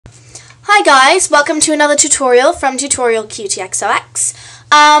Hi guys, welcome to another tutorial from Tutorial QTXOX.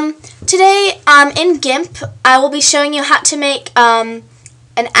 Today in GIMP I will be showing you how to make an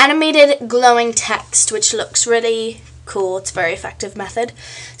animated glowing text which looks really cool. It's a very effective method.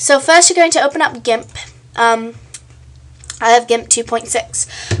 So first you're going to open up GIMP. I have GIMP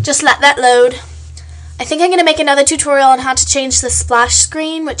 2.6. Just let that load. I think I'm going to make another tutorial on how to change the splash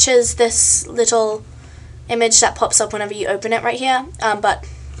screen, which is this little image that pops up whenever you open it right here, but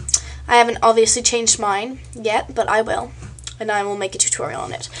I haven't obviously changed mine yet, but I will, and I will make a tutorial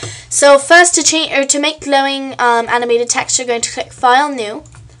on it. So first, to make glowing animated text, you're going to click File, New,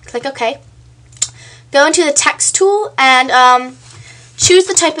 click OK. Go into the Text tool and choose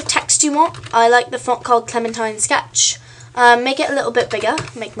the type of text you want. I like the font called Clementine Sketch. Make it a little bit bigger,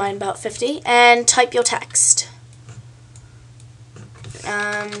 make mine about 50, and type your text.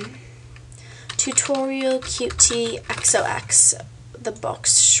 Tutorial QTXOX. The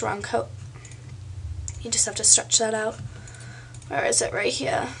box shrunk out. You just have to stretch that out. Where is it? Right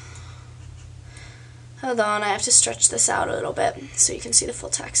here. Hold on, I have to stretch this out a little bit so you can see the full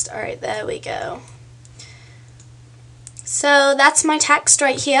text. Alright, there we go. So that's my text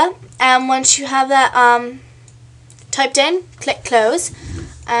right here. And once you have that typed in, click close.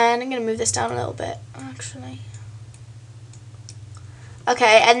 And I'm going to move this down a little bit, actually.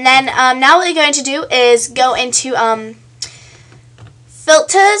 Okay, and then now what you're going to do is go into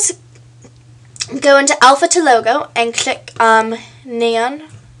Filters, go into Alpha to Logo and click Neon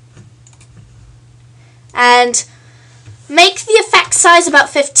and make the effect size about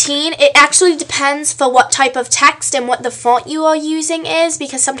 15. It actually depends for what type of text and what the font you are using is,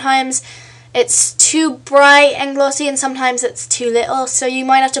 because sometimes it's too bright and glossy and sometimes it's too little, so you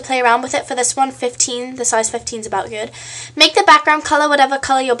might have to play around with it. For this one, 15, the size 15 is about good. Make the background color whatever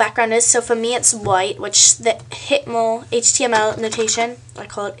color your background is. So for me it's white, which the Hitmore HTML notation, I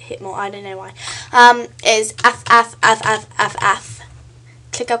call it Hitmore, I don't know why, is FFFFFF.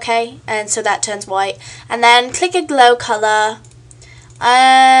 Click OK, and so that turns white. And then click a glow color.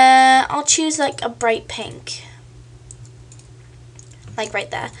 I'll choose like a bright pink, like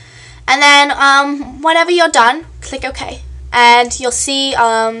right there. And then whenever you're done, click OK. And you'll see,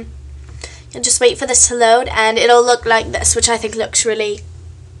 you'll just wait for this to load and it'll look like this, which I think looks really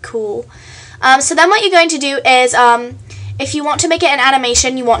cool. So then what you're going to do is, if you want to make it an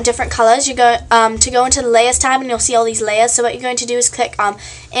animation, you want different colors, you go to go into the Layers tab and you'll see all these layers. So what you're going to do is click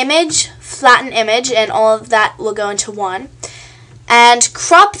Image, Flatten Image, and all of that will go into one. And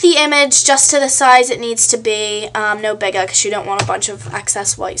crop the image just to the size it needs to be, no bigger, because you don't want a bunch of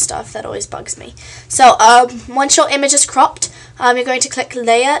excess white stuff. That always bugs me. So once your image is cropped, you're going to click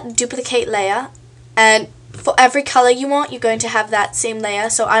Layer, Duplicate Layer, and for every color you want, you're going to have that same layer.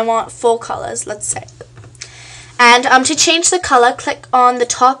 So I want 4 colors, let's say. And to change the color, click on the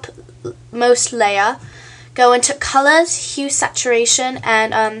top most layer, go into Colors, Hue, Saturation,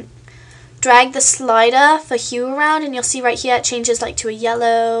 and drag the slider for hue around, and you'll see right here it changes like to a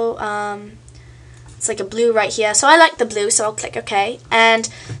yellow, it's like a blue right here. So I like the blue, so I'll click OK. And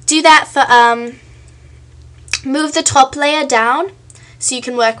do that for, move the top layer down so you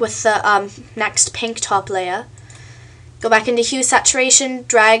can work with the next pink top layer. Go back into Hue, Saturation,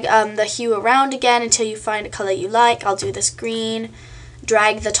 drag the hue around again until you find a color you like. I'll do this green.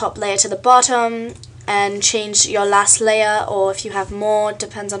 Drag the top layer to the bottom and change your last layer, or if you have more,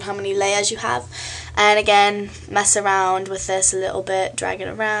 depends on how many layers you have. And again, mess around with this a little bit, drag it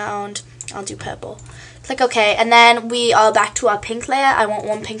around. I'll do purple. Click OK, and then we are back to our pink layer. I want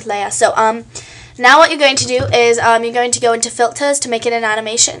one pink layer. So now what you're going to do is you're going to go into Filters to make it an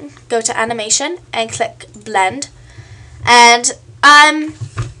animation. Go to Animation and click Blend. And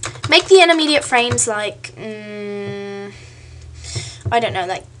make the intermediate frames like, I don't know,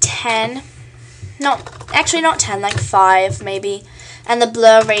 like 10. Actually not 10, like 5 maybe. And the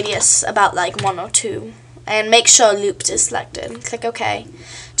blur radius about like 1 or 2. And make sure looped is selected. Click OK.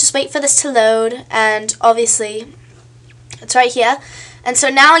 Just wait for this to load, and obviously it's right here. And so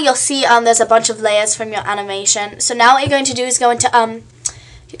now you'll see there's a bunch of layers from your animation. So now what you're going to do is go into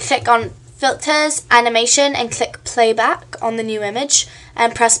click on Filters, Animation, and click Playback on the new image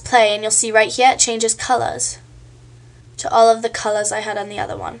and press play, and you'll see right here it changes colors to all of the colors I had on the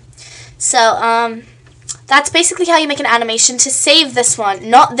other one. So that's basically how you make an animation. To save this one,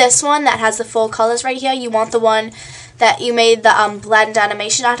 not this one that has the full colors right here, you want the one that you made the blend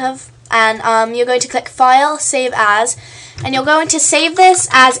animation out of. And you're going to click File, Save As, and you're going to save this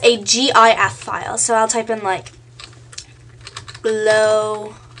as a GIF file. So I'll type in like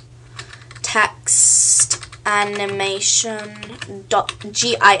glow text animation.gif.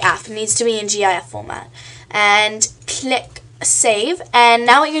 It needs to be in GIF format. And click save, and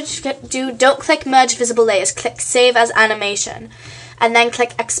now what you're going to do, don't click merge visible layers, click save as animation, and then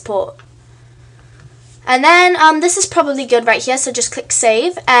click export. And then this is probably good right here, so just click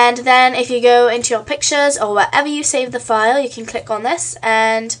save, and then if you go into your pictures or wherever you save the file, you can click on this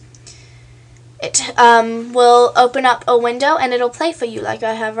and it will open up a window and it'll play for you like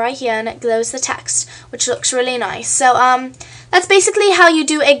I have right here, and it glows the text, which looks really nice. So that's basically how you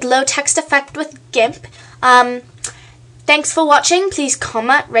do a glow text effect with GIMP. Thanks for watching. Please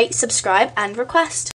comment, rate, subscribe, and request.